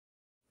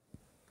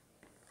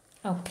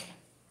Okay.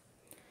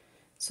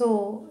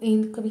 So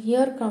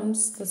here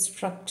comes the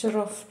structure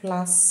of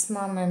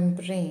plasma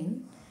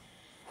membrane,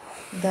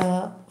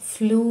 the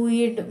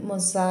fluid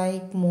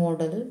mosaic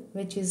model,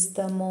 which is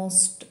the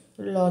most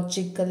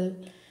logical,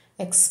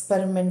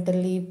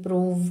 experimentally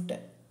proved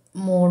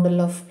model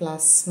of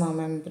plasma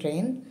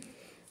membrane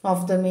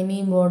of the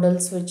many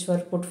models which were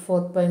put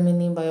forth by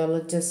many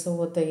biologists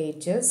over the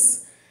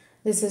ages.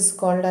 This is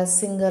called as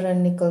Singer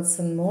and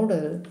Nicholson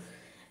model.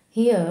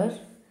 Here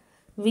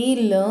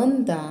we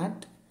learn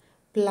that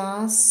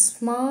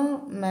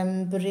plasma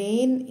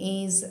membrane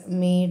is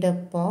made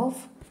up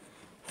of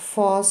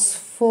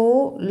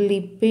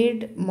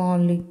phospholipid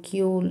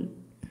molecule.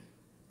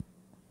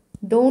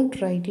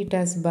 Don't write it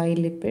as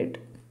bilipid.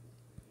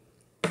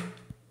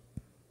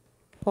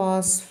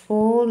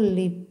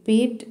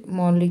 Phospholipid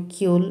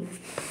molecule.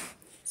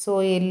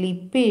 So a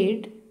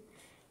lipid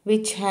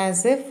which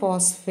has a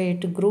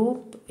phosphate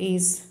group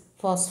is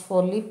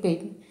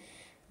phospholipid.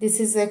 This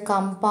is a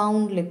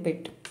compound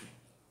lipid.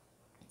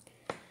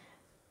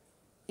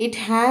 It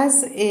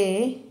has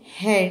a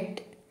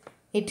head,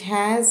 it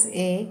has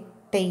a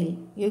tail.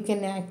 You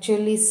can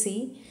actually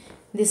see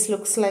this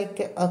looks like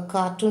a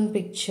cartoon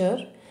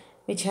picture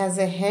which has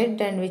a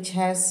head and which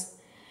has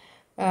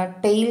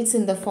tails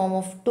in the form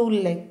of two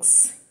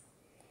legs.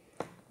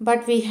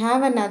 But we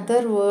have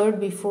another word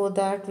before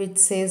that which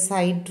says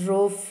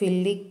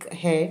hydrophilic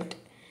head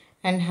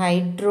and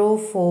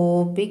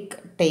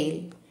hydrophobic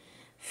tail.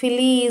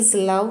 Phili is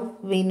love,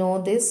 we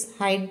know this.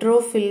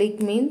 Hydrophilic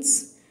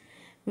means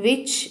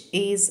which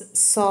is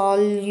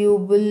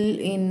soluble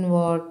in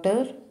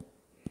water.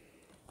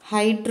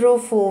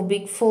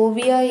 Hydrophobic,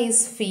 phobia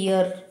is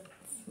fear.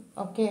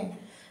 Okay.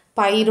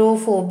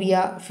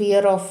 Pyrophobia,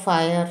 fear of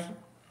fire.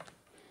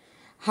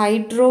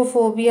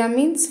 Hydrophobia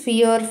means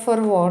fear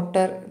for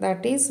water,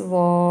 that is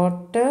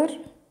water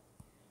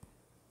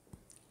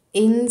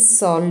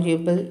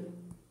insoluble.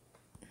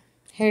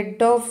 Head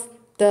of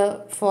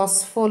the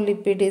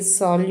phospholipid is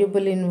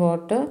soluble in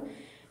water,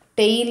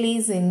 tail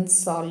is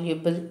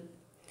insoluble.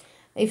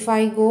 If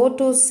I go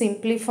to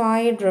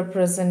simplified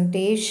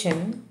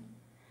representation,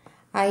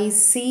 I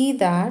see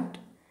that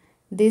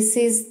this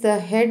is the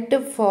head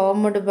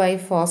formed by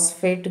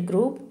phosphate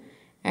group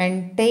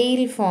and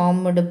tail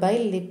formed by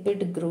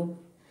lipid group.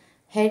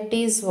 Head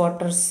is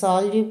water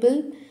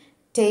soluble,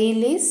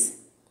 tail is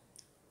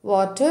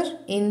water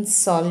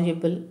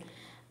insoluble.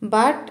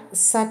 But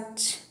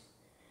such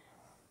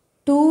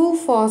two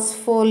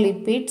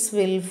phospholipids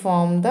will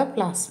form the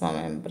plasma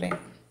membrane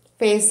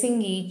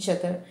facing each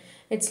other.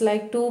 It's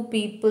like two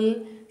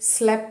people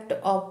slept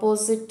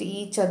opposite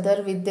each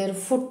other with their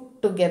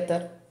foot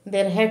together.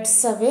 Their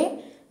heads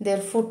away, their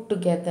foot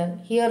together.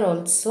 Here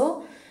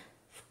also,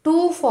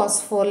 two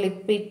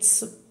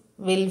phospholipids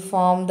will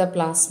form the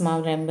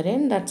plasma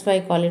membrane. That's why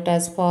I call it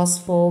as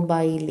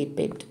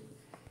phosphobilipid.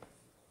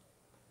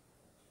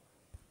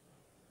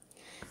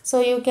 So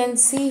you can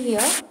see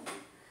here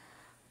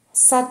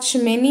such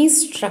many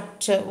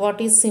structure. What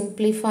is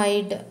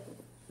simplified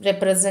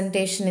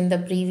representation in the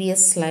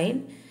previous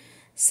slide?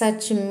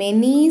 Such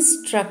many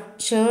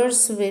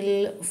structures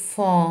will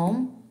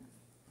form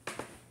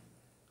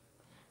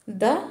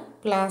the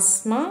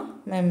plasma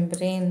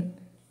membrane.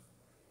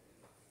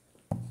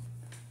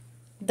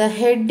 The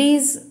head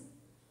is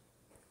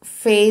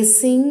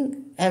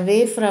facing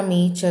away from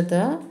each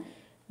other,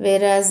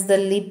 whereas the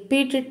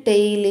lipid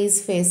tail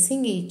is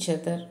facing each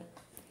other.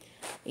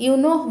 You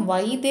know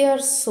why they are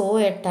so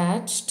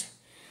attached?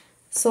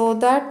 So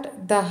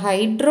that the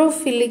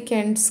hydrophilic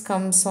ends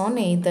comes on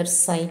either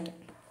side.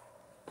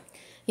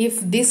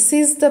 If this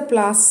is the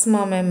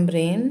plasma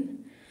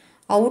membrane,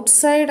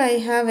 outside I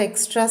have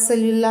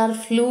extracellular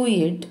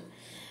fluid,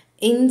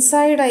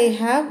 inside I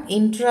have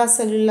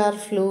intracellular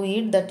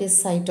fluid, that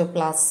is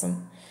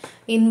cytoplasm.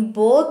 In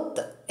both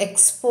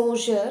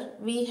exposure,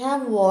 we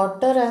have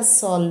water as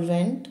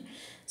solvent.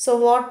 So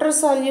water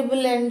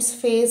soluble ends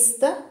face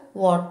the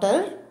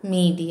water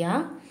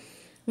media,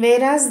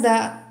 whereas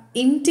the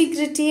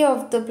integrity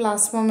of the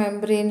plasma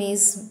membrane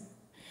is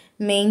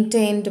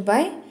maintained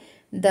by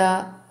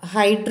the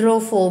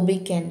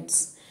hydrophobic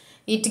ends.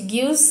 It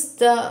gives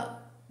the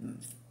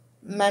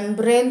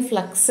membrane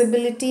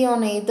flexibility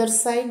on either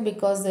side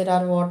because there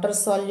are water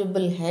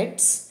soluble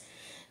heads.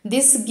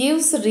 This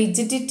gives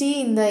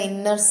rigidity in the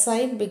inner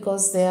side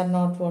because they are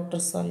not water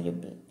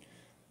soluble.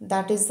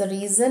 That is the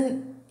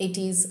reason it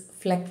is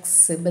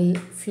flexible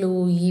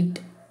fluid.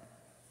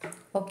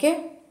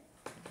 Okay.